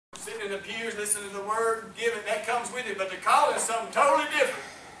Sitting in the pews, listening to the word, giving, that comes with it. But the calling is something totally different.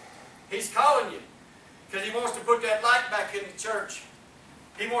 He's calling you because He wants to put that light back in the church.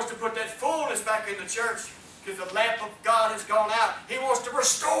 He wants to put that fullness back in the church because the lamp of God has gone out. He wants to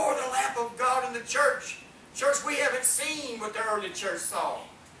restore the lamp of God in the church. Church, we haven't seen what the early church saw.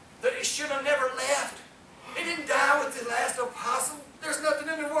 That it should have never left. It didn't die with the last apostle. There's nothing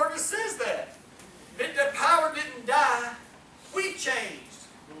in the Word that says that. The power didn't die. We changed.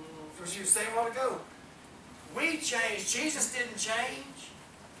 As you were saying a while ago. We changed. Jesus didn't change.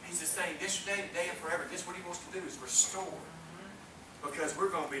 He's the same yesterday, today, and forever. This is what He wants to do, is restore. Because we're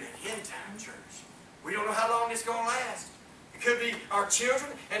going to be the end time church. We don't know how long it's going to last. It could be our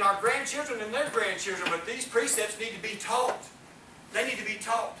children and our grandchildren and their grandchildren, but these precepts need to be taught. They need to be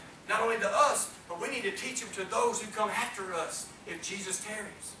taught, not only to us, but we need to teach them to those who come after us if Jesus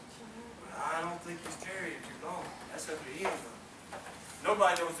tarries. But I don't think He's tarrying too long. That's up to Him, though.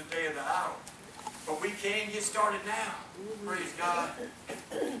 Nobody knows the day or the hour. But we can get started now. Praise God.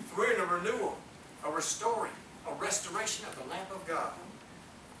 We're in a renewal, a restoring, a restoration of the lamp of God.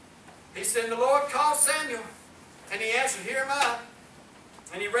 He said, the Lord called Samuel, and he answered, here am I.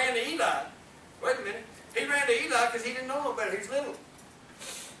 And he ran to Eli. Wait a minute. He ran to Eli because he didn't know no better. He's little.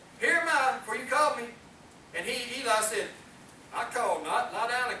 Here am I, for you called me. And Eli said, I called not, lie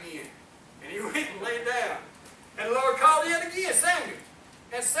down again. And he went and lay down. And the Lord called yet again, Samuel.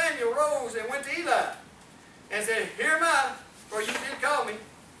 And Samuel rose and went to Eli and said, here am I, for you did call me.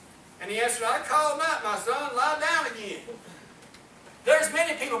 And he answered, I called not, my son, lie down again. There's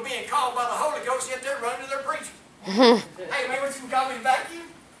many people being called by the Holy Ghost, yet they're running to their preacher. Hey, man, what you call me to vacuum?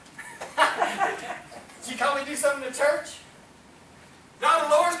 Did you call me to do something in the church? No, the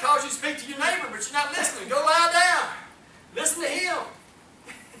Lord's called you to speak to your neighbor, but you're not listening. Go lie down. Listen to Him.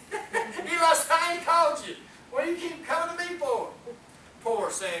 Eli said, I ain't called you. What do you keep coming to me for?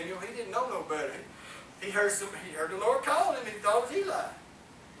 Poor Samuel, he didn't know no better. He heard the Lord calling him, and he thought it was Eli.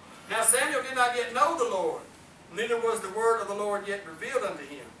 Now Samuel did not yet know the Lord, neither was the word of the Lord yet revealed unto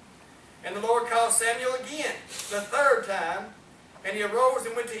him. And the Lord called Samuel again, the third time, and he arose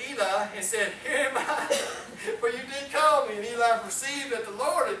and went to Eli and said, here am I, for you did call me. And Eli perceived that the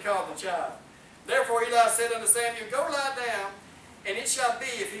Lord had called the child. Therefore Eli said unto Samuel, go lie down, and it shall be,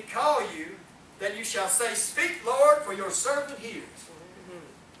 if he call you, that you shall say, speak, Lord, for your servant hears.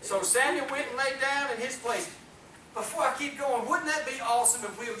 So Samuel went and lay down in his place. Before I keep going, wouldn't that be awesome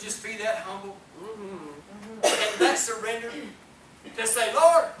if we would just be that humble? And that surrender? To say,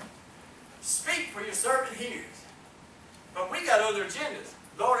 Lord, speak, for your servant hears. But we got other agendas.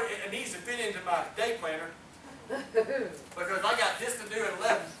 Lord, it needs to fit into my day planner. Because I got this to do at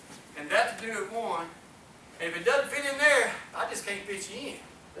 11, and that to do at 1. And if it doesn't fit in there, I just can't fit you in.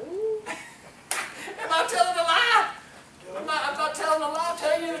 Am I telling a lie? I'm not telling a lie. I'm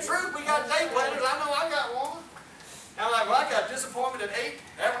telling you the truth. We got day planners. I know I got one. And I'm like, well, I got disappointment at 8,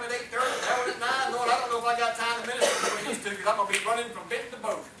 that one at 8:30, that one at 9. Lord, I don't know if I got time to minister the way these two, because I'm going to be running from Benton to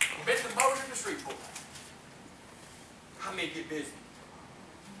Bossier. From Benton to Bossier to Shreveport. I may get busy.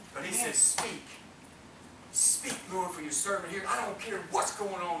 But He says, speak. Speak, Lord, for your servant here. I don't care what's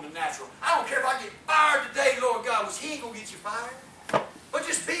going on in the natural. I don't care if I get fired today, Lord God, which He ain't going to get you fired. But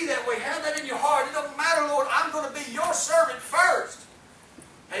just be that way. Have that in your heart. It doesn't matter, Lord. I'm going to be your servant first.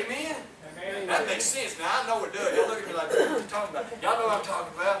 Amen? Amen. That makes sense. Now, I know it does. Y'all look at me like, what are you talking about? Y'all know what I'm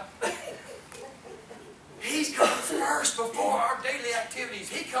talking about. He comes first before our daily activities.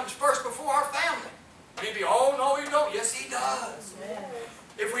 He comes first before our family. Maybe, oh, no, you don't. Yes, He does.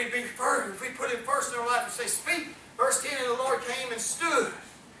 If we be first, if we put Him first in our life and say, speak. Verse 10, and the Lord came and stood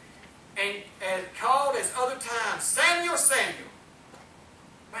and called as other times, Samuel, Samuel.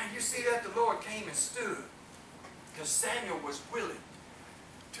 Man, you see that? The Lord came and stood because Samuel was willing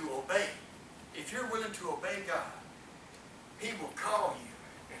to obey. If you're willing to obey God, He will call you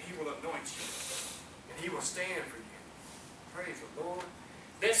and He will anoint you and He will stand for you. Praise the Lord.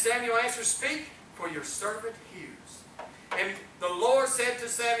 Then Samuel answered, speak, for your servant hears. And the Lord said to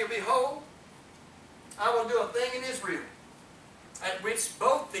Samuel, behold, I will do a thing in Israel, at which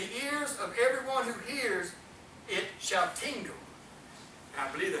both the ears of everyone who hears it shall tingle. And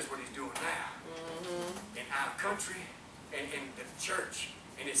I believe that's what He's doing now. In our country and in the church.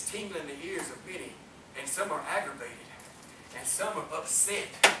 And it's tingling the ears of many. And some are aggravated. And some are upset.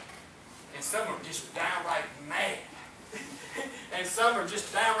 And some are just downright mad. And some are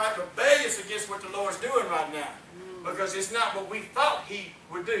just downright rebellious against what the Lord's doing right now. Because it's not what we thought He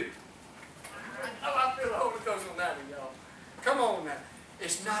would do. Oh, I feel the Holy Ghost on that one, y'all. Come on now.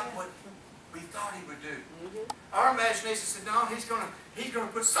 It's not what we thought He would do. Our imagination said, no, He's going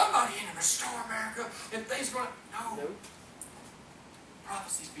to put somebody in and restore America, and things going to... No.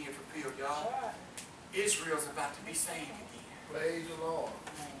 prophecy's being fulfilled, y'all. Israel's about to be saved again. Praise the Lord.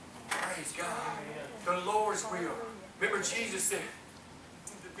 Praise God. The Lord's will. Remember Jesus said,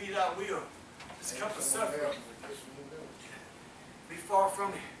 to be thy will. This cup of suffering. Be far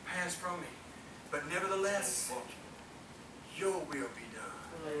from me, pass from me. But nevertheless, your will be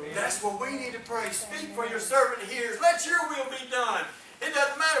done. That's what we need to pray. Speak for your servant hears. Let your will be done. It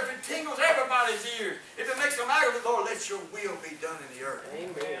doesn't matter if it tingles everybody's ears. If it makes them aggravate, Lord, let your will be done in the earth.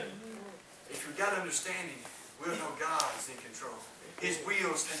 Amen. If we've got understanding, we'll know God is in control. His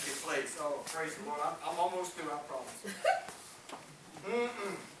will's taking place. Oh, praise the Lord. I'm almost through, I promise.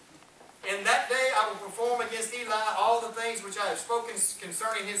 In that day I will perform against Eli all the things which I have spoken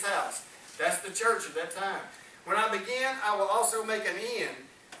concerning his house. That's the church at that time. When I begin, I will also make an end.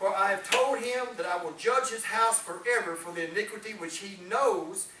 For I have told him that I will judge his house forever for the iniquity which he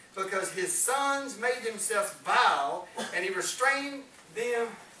knows, because his sons made themselves vile, and he restrained them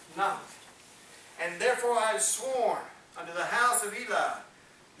not. And therefore I have sworn unto the house of Eli,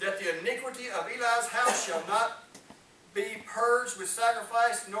 that the iniquity of Eli's house shall not be purged with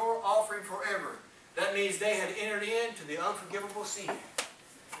sacrifice nor offering forever. That means they had entered into the unforgivable sin.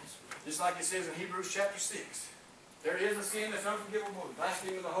 Just like it says in Hebrews chapter 6. There is a sin that's unforgivable, the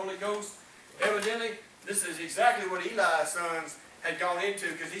blasphemy of the Holy Ghost. Evidently, this is exactly what Eli's sons had gone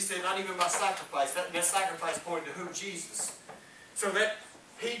into, because he said, not even by sacrifice. That sacrifice pointed to who? Jesus. So that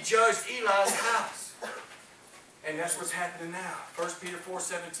he judged Eli's house. And that's what's happening now. 1 Peter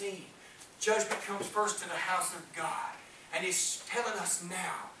 4:17. Judgment comes first to the house of God. And he's telling us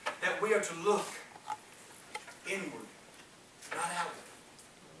now that we are to look inward, not outward.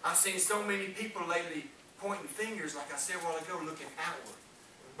 I've seen so many people lately pointing fingers, like I said a while ago, looking outward.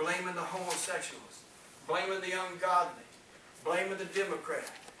 Blaming the homosexuals. Blaming the ungodly. Blaming the Democrat.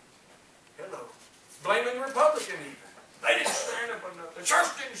 Hello. Blaming the Republican even. They didn't stand up enough. The church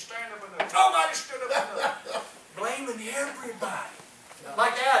didn't stand up enough. Nobody stood up enough. Blaming everybody.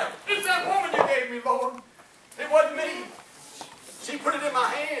 Like Adam. It's that woman you gave me, Lord. It wasn't me. She put it in my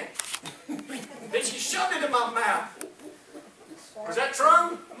hand. Then she shoved it in my mouth. Was that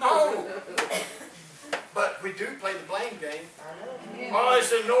true? No. But we do play the blame game. Oh, it's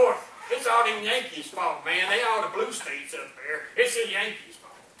the North. It's all them Yankees' fault, man. They all the blue states up there. It's the Yankees'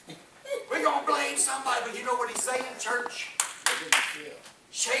 fault. We're going to blame somebody, but you know what he's saying, church?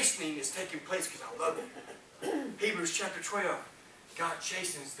 Chastening is taking place because I love it. Hebrews chapter 12. God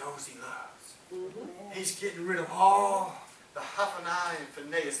chastens those he loves. He's getting rid of all the Hophani and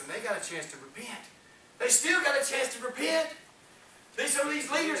Phinehas, and they got a chance to repent. They still got a chance to repent. Some of these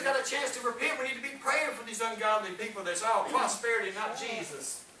leaders got a chance to repent. We need to be praying for these ungodly people that's all prosperity, not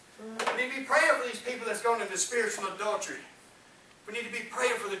Jesus. We need to be praying for these people that's going into spiritual adultery. We need to be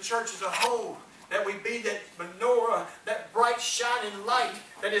praying for the church as a whole, that we be that menorah, that bright shining light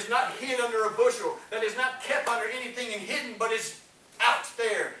that is not hid under a bushel, that is not kept under anything and hidden, but is out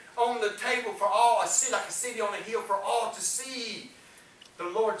there on the table for all, like a city on a hill for all to see the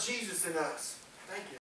Lord Jesus in us. Thank you.